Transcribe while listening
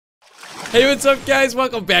Hey, what's up, guys?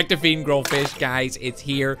 Welcome back to Feed and Grow Fish, guys. It's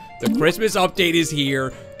here. The Christmas update is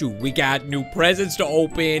here. Dude, we got new presents to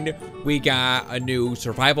open. We got a new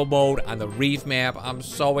survival mode on the reef map. I'm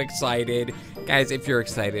so excited. Guys, if you're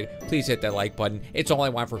excited, please hit that like button. It's all I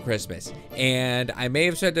want for Christmas. And I may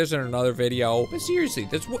have said this in another video, but seriously,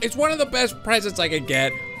 it's one of the best presents I could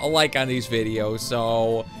get. A like on these videos,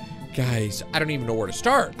 so... Guys, I don't even know where to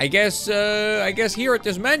start. I guess here at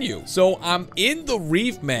this menu. So I'm in the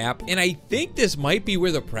reef map, and I think this might be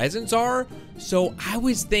where the presents are. So I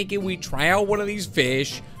was thinking we try out one of these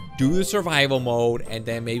fish, do the survival mode, and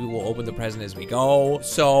then maybe we'll open the present as we go.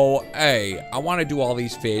 So, hey, I want to do all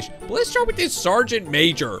these fish, but let's start with this Sergeant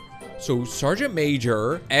Major. So Sergeant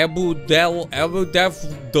Major, Abu Def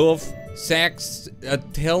Sax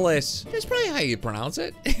Attilis, that's probably how you pronounce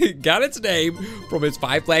it, got its name from its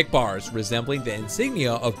 5 black bars, resembling the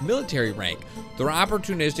insignia of military rank. They're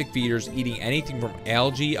opportunistic feeders, eating anything from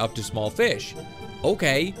algae up to small fish.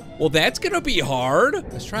 Okay, well that's gonna be hard.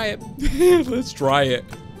 Let's try it. Let's try it.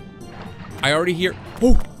 I already hear,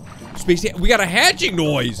 oh, space, we got a hatching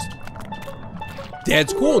noise.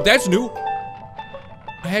 That's cool, that's new.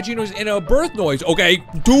 A hatching noise and a birth noise. Okay,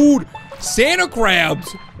 dude, Santa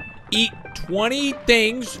crabs eat 20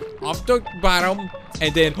 things off the bottom,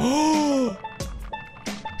 and then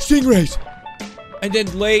stingrays, and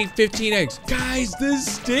then lay 15 eggs. Guys, the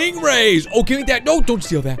stingrays. Oh, give me that. No, don't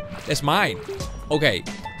steal that. That's mine. Okay,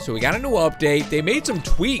 so we got a new update. They made some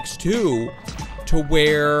tweaks too, to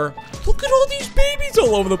where, look at all these babies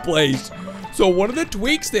all over the place. So one of the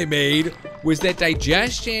tweaks they made was that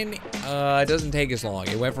digestion doesn't take as long.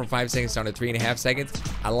 It went from 5 seconds down to 3.5 seconds.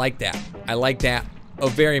 I like that. I like that. Oh,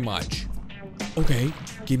 very much. Okay,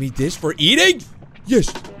 give me this for eating.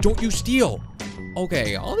 Yes, don't you steal.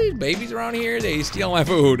 Okay, all these babies around here, they steal my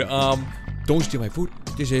food. Don't steal my food.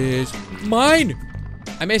 This is mine.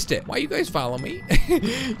 I missed it. Why you guys follow me?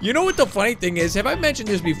 You know what the funny thing is? Have I mentioned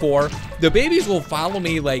this before? The babies will follow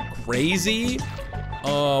me like crazy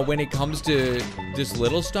when it comes to this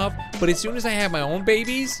little stuff. But as soon as I have my own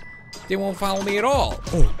babies, they won't follow me at all.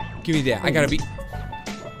 Oh, give me that. I gotta be...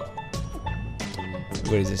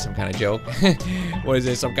 What is this, some kind of joke? What is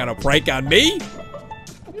this, some kind of prank on me?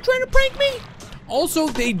 You trying to prank me? Also,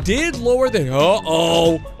 they did lower the...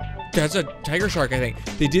 Uh-oh. That's a tiger shark, I think.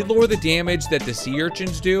 They did lower the damage that the sea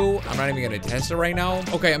urchins do. I'm not even going to test it right now.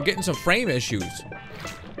 Okay, I'm getting some frame issues.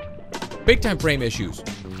 Big time frame issues.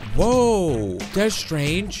 Whoa, that's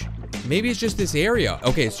strange. Maybe it's just this area.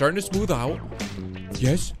 Okay, it's starting to smooth out.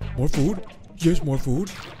 Yes, more food. Yes, more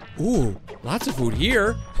food. Ooh, lots of food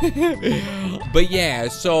here. But yeah,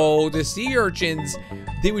 so the sea urchins,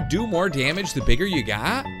 they would do more damage the bigger you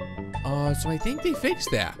got. So I think they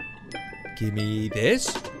fixed that. Give me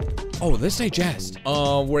this. Oh, let's digest.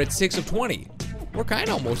 We're at 6 of 20. We're kind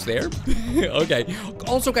of almost there. Okay.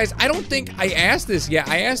 Also, guys, I don't think I asked this yet.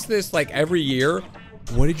 I asked this like every year.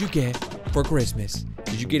 What did you get for Christmas?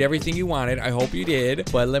 Did you get everything you wanted? I hope you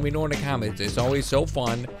did. But let me know in the comments. It's always so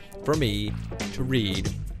fun for me to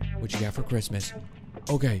read what you got for Christmas.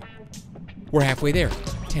 Okay. We're halfway there.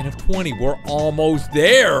 10 of 20. We're almost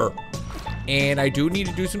there. And I do need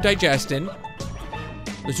to do some digesting.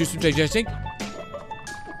 Let's do some digesting.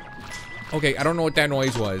 Okay, I don't know what that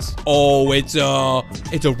noise was. Oh, it's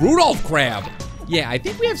a Rudolph crab. Yeah, I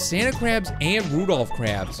think we have Santa crabs and Rudolph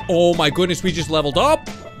crabs. Oh my goodness, we just leveled up.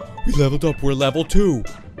 We leveled up, we're level 2.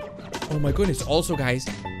 Oh my goodness, also guys,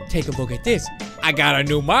 take a look at this. I got a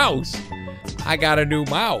new mouse. I got a new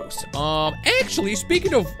mouse. Actually,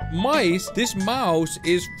 speaking of mice, this mouse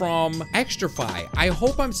is from Extrafy. I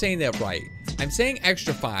hope I'm saying that right. I'm saying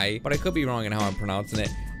Extrafy, but I could be wrong in how I'm pronouncing it.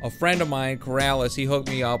 A friend of mine, Corrales, he hooked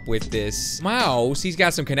me up with this mouse. He's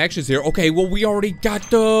got some connections there. Okay, well, we already got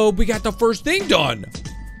the first thing done.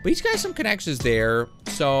 But he's got some connections there.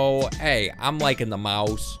 So, hey, I'm liking the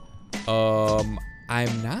mouse. I'm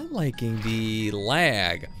not liking the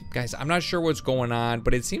lag. Guys, I'm not sure what's going on,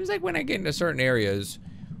 but it seems like when I get into certain areas,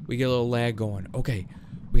 we get a little lag going. Okay,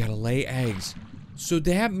 we gotta lay eggs. So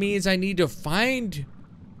that means I need to find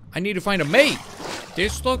a mate.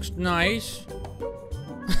 This looks nice.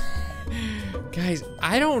 Guys,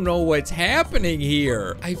 I don't know what's happening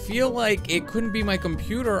here. I feel like it couldn't be my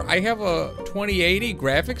computer. I have a 2080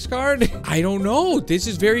 graphics card. I don't know. This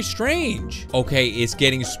is very strange. Okay, it's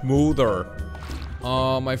getting smoother.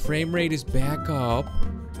 My frame rate is back up.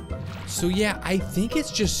 So yeah, I think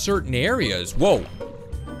it's just certain areas. Whoa.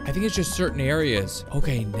 I think it's just certain areas.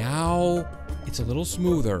 Okay, now it's a little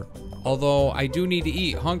smoother. Although I do need to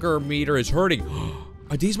eat. Hunger meter is hurting.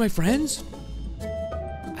 Are these my friends?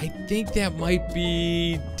 I think that might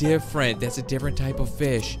be different. That's a different type of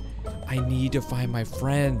fish. I need to find my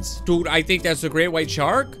friends. Dude, I think that's the great white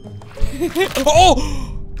shark.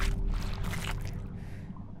 Oh!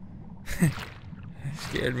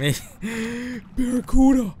 Scared me.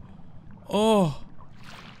 Barracuda. Oh.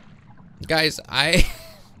 Guys, I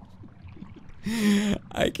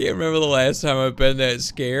can't remember the last time I've been that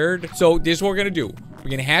scared. So this is what we're gonna do.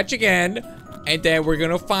 We're gonna hatch again, and then we're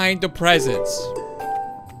gonna find the presents.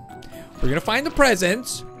 We're gonna find the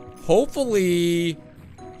presents. Hopefully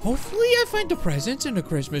I find the presents in the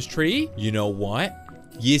Christmas tree. You know what?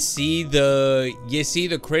 You see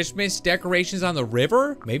the Christmas decorations on the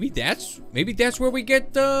river? Maybe that's where we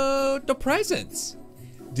get the presents.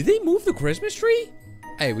 Did they move the Christmas tree?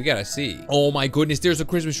 Hey, we gotta see. Oh my goodness, there's a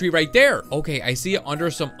Christmas tree right there. Okay, I see it under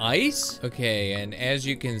some ice. Okay, and as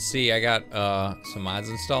you can see, I got some mods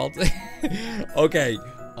installed. Okay,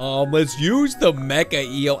 let's use the mecha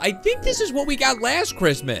eel. I think this is what we got last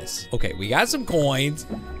Christmas. Okay, we got some coins.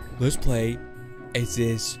 Let's play as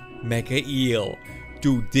this mecha eel.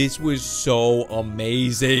 Dude, this was so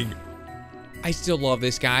amazing. I still love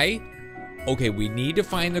this guy. Okay, we need to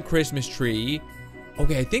find the Christmas tree.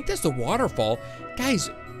 Okay, I think that's the waterfall.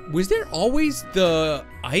 Guys, was there always the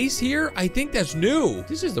ice here? I think that's new.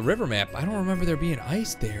 This is the river map. I don't remember there being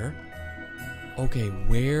ice there. Okay,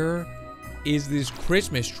 where is this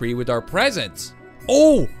Christmas tree with our presents?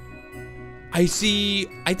 Oh, I see.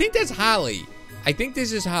 I think that's holly. I think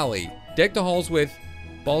this is holly. Deck the halls with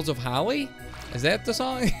balls of holly. Is that the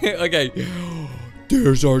song? Okay.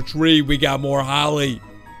 There's our tree. We got more holly.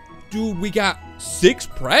 Dude, we got 6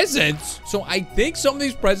 presents. So I think some of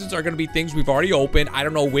these presents are going to be things we've already opened. I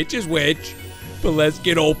don't know which is which, but let's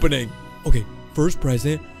get opening. Okay, first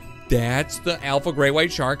present. That's the alpha gray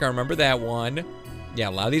white shark. I remember that one. Yeah,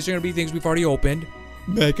 a lot of these are going to be things we've already opened.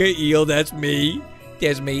 Mecha eel, that's me.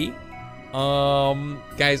 That's me.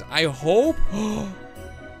 Guys, I hope...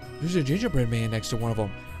 There's a gingerbread man next to one of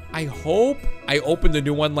them. I hope I opened the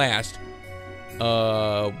new one last.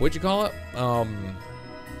 What'd you call it?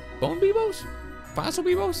 Bone Bibos? Fossil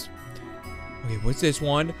Bibos? Okay, what's this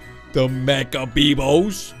one? The Mecha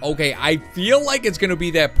Bibos. Okay, I feel like it's gonna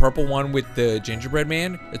be that purple one with the gingerbread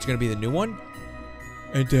man. It's gonna be the new one.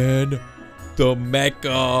 And then the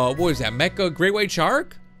Mecha, what is that? Mecha Great White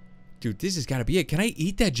Shark? Dude, this has gotta be it. Can I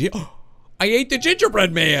eat that I ate the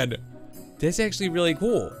gingerbread man. That's actually really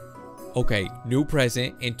cool. Okay, new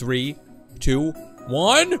present in 3, 2,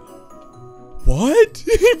 1. What?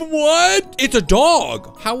 What? It's a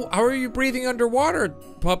dog. How are you breathing underwater,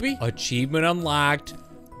 puppy? Achievement unlocked.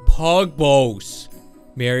 Pugbos.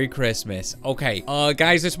 Merry Christmas. Okay,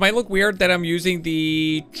 guys, this might look weird that I'm using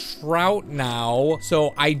the trout now.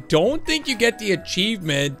 So I don't think you get the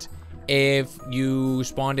achievement if you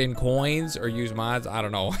spawned in coins or use mods. I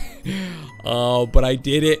don't know. But I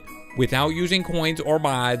did it without using coins or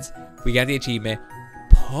mods. We got the achievement.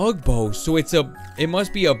 Pugbos. So it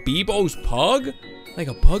must be a Bibos pug? Like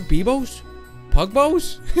a pug Bibos?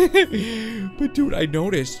 Pugbos? But dude, I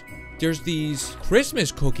noticed there's these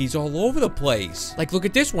Christmas cookies all over the place. Like, look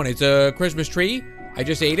at this one. It's a Christmas tree. I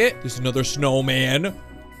just ate it. There's another snowman.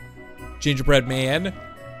 Gingerbread man.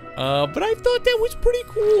 But I thought that was pretty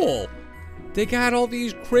cool. They got all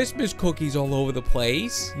these Christmas cookies all over the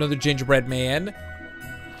place. Another gingerbread man.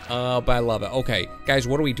 But I love it. Okay, guys,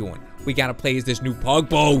 what are we doing? We gotta play as this new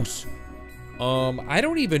Pugbos. I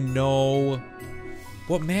don't even know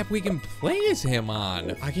what map we can play as him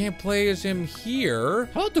on. I can't play as him here.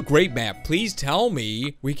 How about the great map? Please tell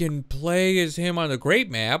me we can play as him on the great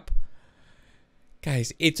map.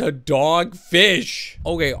 Guys, it's a dog fish.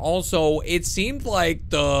 Okay, also, it seemed like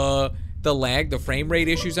the lag, the frame rate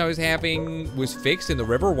issues I was having was fixed in the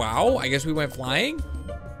river. Wow, I guess we went flying.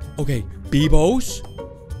 Okay, Bibos.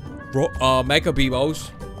 Mecha Bibos.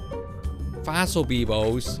 Fossil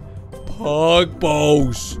Bibos.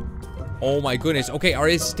 Pugbos. Oh my goodness. Okay, are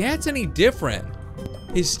his stats any different?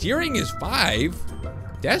 His steering is 5.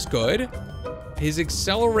 That's good. His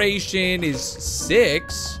acceleration is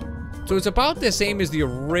 6. So it's about the same as the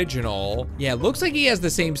original. Yeah, it looks like he has the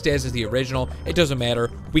same stats as the original. It doesn't matter.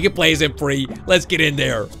 We can play as him free. Let's get in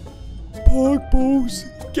there.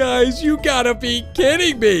 Pugbos. Guys, you gotta be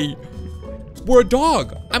kidding me. We're a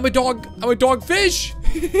dog. I'm a dog fish.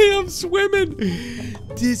 I'm swimming.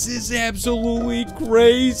 This is absolutely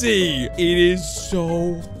crazy. It is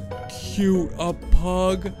so cute. A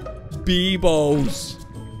pug Bibos.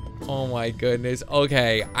 Oh my goodness.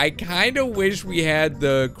 Okay, I kind of wish we had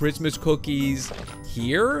the Christmas cookies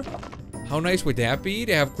here. How nice would that be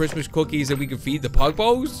to have Christmas cookies that we can feed the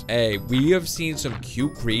Pugbos? Hey, we have seen some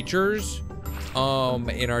cute creatures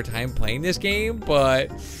in our time playing this game, but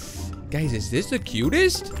guys, is this the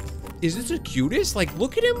cutest? Is this the cutest? Like,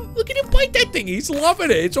 look at him bite that thing. He's loving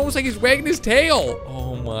it. It's almost like he's wagging his tail.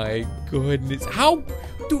 Oh my goodness.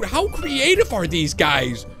 Dude, how creative are these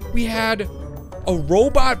guys? We had a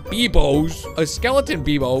robot Bibos, a skeleton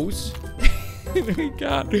Bibos. We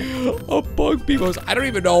got a bug Bibos. I don't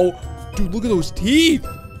even know. Dude, look at those teeth.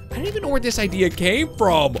 I don't even know where this idea came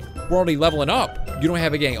from. We're already leveling up. You don't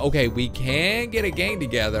have a gang. Okay, we can get a gang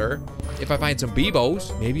together. If I find some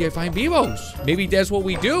Bibos, maybe I find Bibos. Maybe that's what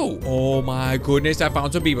we do. Oh my goodness, I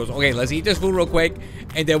found some Bibos. Okay, let's eat this food real quick,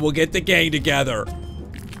 and then we'll get the gang together.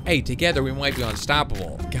 Hey, together we might be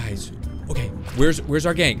unstoppable. Guys, okay, where's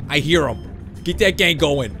our gang? I hear them. Get that gang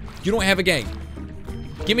going. You don't have a gang.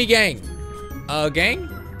 Give me gang. Gang?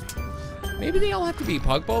 Maybe they all have to be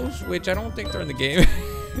Pugbos, which I don't think they're in the game.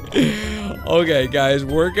 Okay, guys,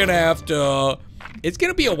 we're gonna have to... It's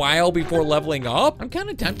gonna be a while before leveling up. I'm kind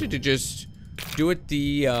of tempted to just do it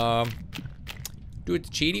the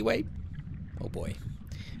cheaty way. Oh boy,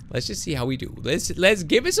 let's just see how we do. Let's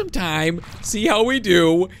give it some time. See how we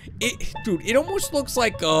do. Dude, it almost looks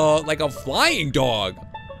like a flying dog.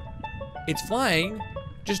 It's flying,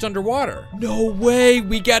 just underwater. No way.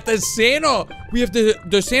 We got the Santa. We have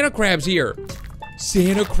the Santa crabs here.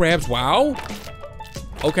 Santa crabs. Wow.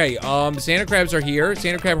 Okay. Santa crabs are here.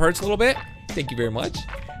 Santa crab hurts a little bit. Thank you very much,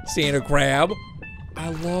 Santa crab. I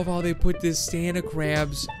love how they put this Santa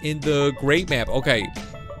crabs in the great map. Okay,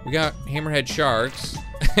 we got hammerhead sharks.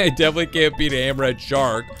 I definitely can't beat a hammerhead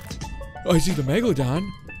shark. Oh, I see the megalodon.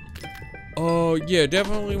 Oh, yeah,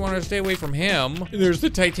 definitely want to stay away from him. And there's the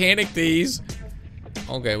Titanic thieves.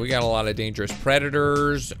 Okay, we got a lot of dangerous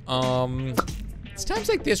predators. It's times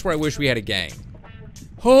like this where I wish we had a gang.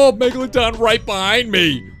 Oh, megalodon right behind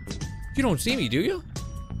me. You don't see me, do you?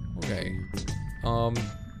 Okay.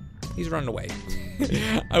 He's running away.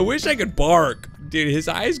 I wish I could bark. Dude, his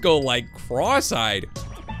eyes go like cross-eyed.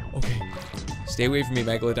 Okay. Stay away from me,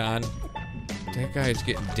 Megalodon. That guy's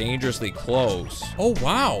getting dangerously close. Oh,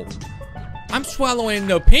 wow. I'm swallowing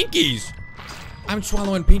the Pinkies. I'm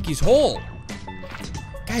swallowing Pinky's whole.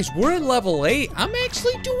 Guys, we're at level 8. I'm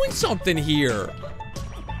actually doing something here.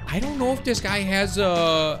 I don't know if this guy has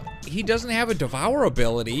he doesn't have a devour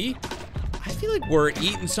ability. I feel like we're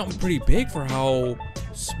eating something pretty big for how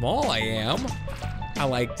small I am. I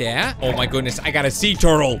like that. Oh my goodness, I got a sea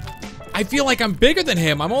turtle. I feel like I'm bigger than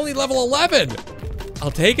him. I'm only level 11.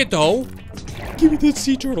 I'll take it though. Give me that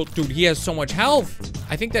sea turtle. Dude, he has so much health.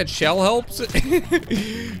 I think that shell helps.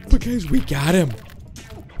 But guys, we got him.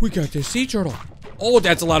 We got this sea turtle. Oh,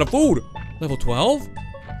 that's a lot of food. Level 12?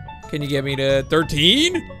 Can you get me to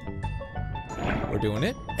 13? We're doing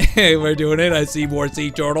it. We're doing it. I see more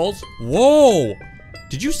sea turtles. Whoa.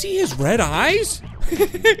 Did you see his red eyes?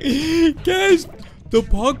 Guys, the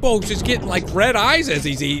Pugbos is getting like red eyes as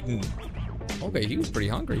he's eating. Okay, he was pretty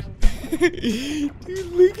hungry. Dude,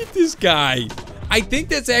 look at this guy. I think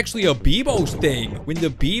that's actually a Bibos thing. When the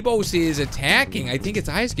Bibos is attacking, I think its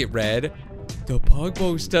eyes get red. The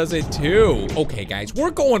Pugbos does it too. Okay, guys,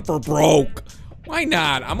 we're going for broke. Why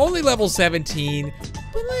not? I'm only level 17,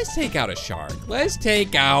 but let's take out a shark. Let's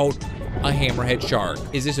take out a hammerhead shark.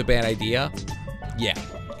 Is this a bad idea? Yeah,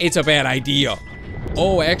 it's a bad idea.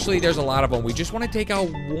 Oh, actually, there's a lot of them. We just want to take out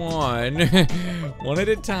one. One at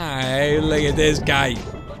a time. Look at this guy.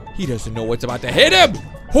 He doesn't know what's about to hit him.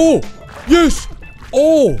 Oh, yes.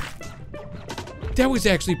 Oh, that was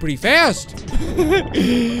actually pretty fast.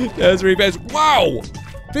 That was pretty fast. Wow,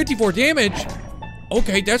 54 damage.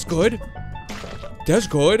 Okay, that's good. That's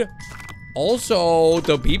good. Also,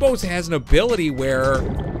 the Bibos has an ability where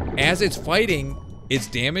as it's fighting, its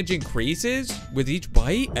damage increases with each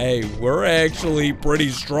bite. Hey, we're actually pretty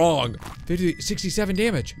strong. 67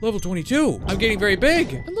 damage, level 22. I'm getting very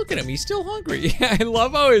big. And look at him, he's still hungry. I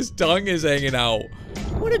love how his tongue is hanging out.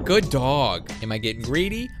 What a good dog. Am I getting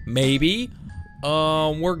greedy? Maybe.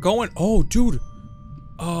 We're going, oh, dude.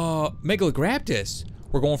 Megalograptus.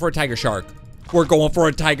 We're going for a tiger shark. We're going for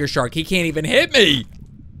a tiger shark. He can't even hit me.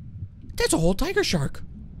 That's a whole tiger shark.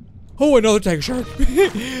 Oh, another tiger shark.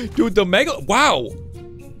 Dude, the wow.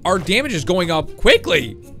 Our damage is going up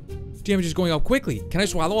quickly. Damage is going up quickly. Can I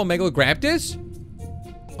swallow a Megalograptus?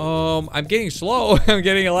 I'm getting slow. I'm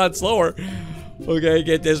getting a lot slower. Okay,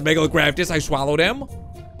 get this Megalograptus. I swallowed him.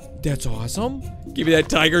 That's awesome. Give me that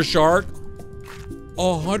tiger shark.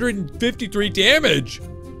 153 damage.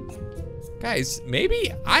 Guys,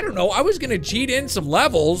 maybe, I don't know. I was gonna cheat in some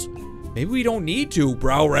levels. Maybe we don't need to,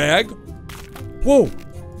 brow rag. Whoa.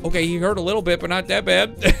 Okay, he hurt a little bit, but not that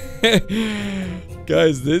bad.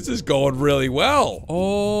 Guys, this is going really well.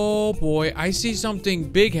 Oh boy, I see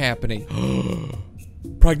something big happening.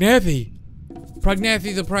 Prognathi.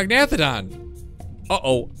 Prognathi the Prognathodon.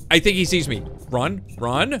 Uh-oh. I think he sees me. Run,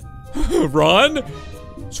 run, run.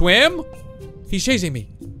 Swim. He's chasing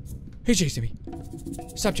me. He's chasing me.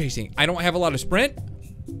 Stop chasing. I don't have a lot of sprint.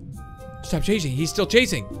 Stop chasing. He's still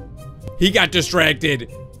chasing. He got distracted.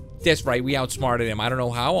 That's right. We outsmarted him. I don't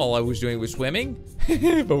know how. All I was doing was swimming.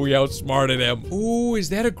 But we outsmarted him. Ooh, is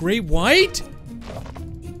that a great white?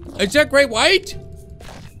 Is that great white?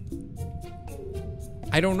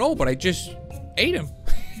 I don't know, but I just ate him.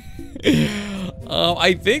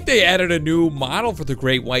 I think they added a new model for the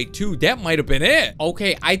great white too. That might have been it.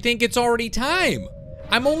 Okay, I think it's already time.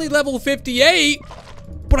 I'm only level 58,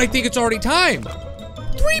 but I think it's already time.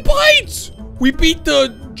 3 bites! We beat the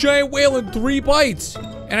giant whale in 3 bites,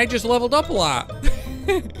 and I just leveled up a lot.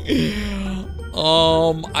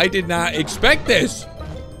 I did not expect this.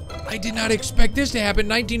 I did not expect this to happen.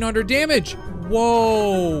 1900 damage.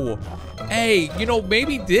 Whoa. Hey, you know,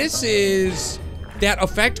 maybe this is that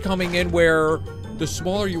effect coming in where the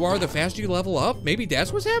smaller you are, the faster you level up. Maybe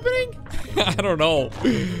that's what's happening? I don't know.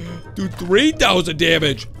 Dude, 3,000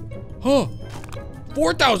 damage. Huh.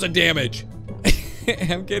 4,000 damage.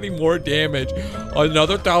 I'm getting more damage.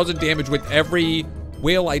 Another 1,000 damage with every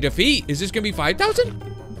whale I defeat. Is this gonna be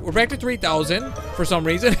 5,000? We're back to 3,000 for some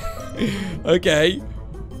reason. Okay.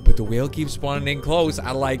 But the whale keeps spawning in close.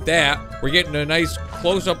 I like that. We're getting a nice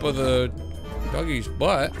close-up of the doggy's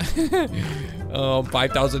butt.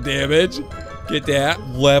 5,000 damage. Get that.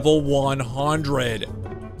 Level 100.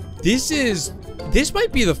 This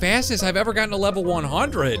might be the fastest I've ever gotten to level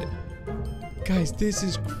 100. Guys, this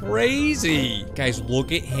is crazy. Guys,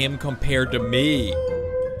 look at him compared to me.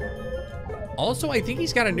 Also, I think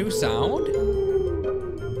he's got a new sound.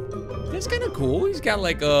 That's kind of cool. He's got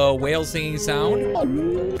like a whale singing sound.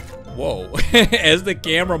 Whoa. As the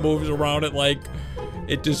camera moves around it, like,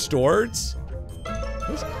 it distorts.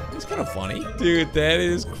 It's kind of funny. Dude, that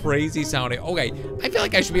is crazy sounding. Okay, I feel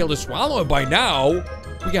like I should be able to swallow it by now.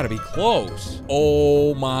 We gotta be close.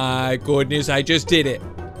 Oh my goodness, I just did it.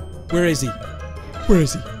 Where is he? Where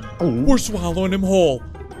is he? We're swallowing him whole.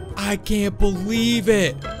 I can't believe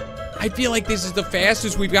it. I feel like this is the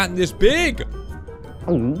fastest we've gotten this big.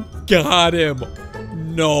 Got him.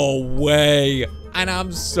 No way. And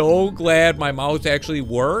I'm so glad my mouse actually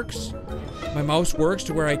works. My mouse works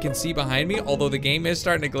to where I can see behind me, although the game is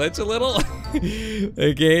starting to glitch a little.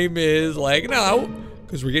 The game is lagging out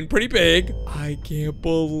because we're getting pretty big. I can't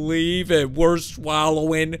believe it. We're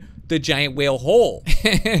swallowing the giant whale whole.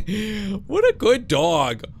 What a good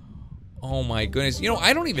dog. Oh my goodness. You know,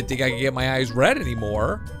 I don't even think I can get my eyes red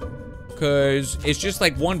anymore because it's just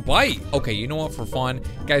like 1 bite. Okay, you know what, for fun?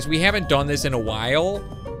 Guys, we haven't done this in a while.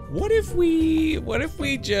 What if we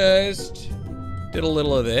just did a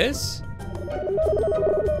little of this?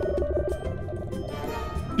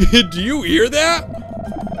 Do you hear that?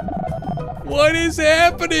 What is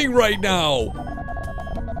happening right now?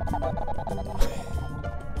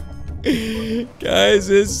 Guys,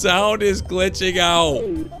 his sound is glitching out.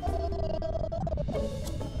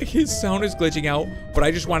 His sound is glitching out, but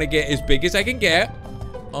I just want to get as big as I can get.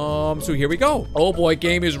 So here we go. Oh boy,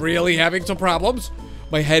 game is really having some problems.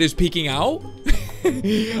 My head is peeking out.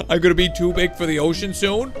 I'm gonna be too big for the ocean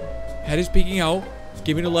soon. Head is peeking out.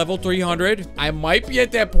 Give me to level 300. I might be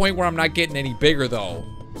at that point where I'm not getting any bigger though.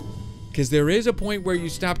 Because there is a point where you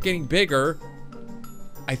stop getting bigger.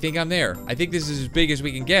 I think I'm there. I think this is as big as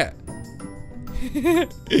we can get.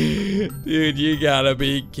 Dude, you gotta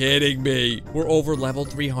be kidding me. We're over level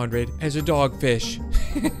 300 as a dogfish.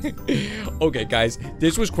 Okay, guys,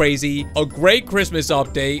 this was crazy. A great Christmas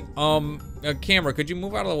update. Camera, could you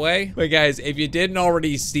move out of the way? But guys, if you didn't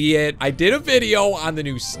already see it, I did a video on the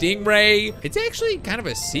new Stingray. It's actually kind of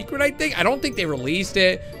a secret, I think. I don't think they released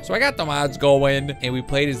it. So I got the mods going and we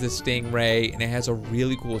played as the Stingray and it has a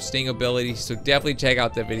really cool sting ability. So definitely check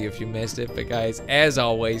out that video if you missed it. But guys, as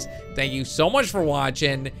always, thank you so much for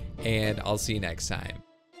watching and I'll see you next time.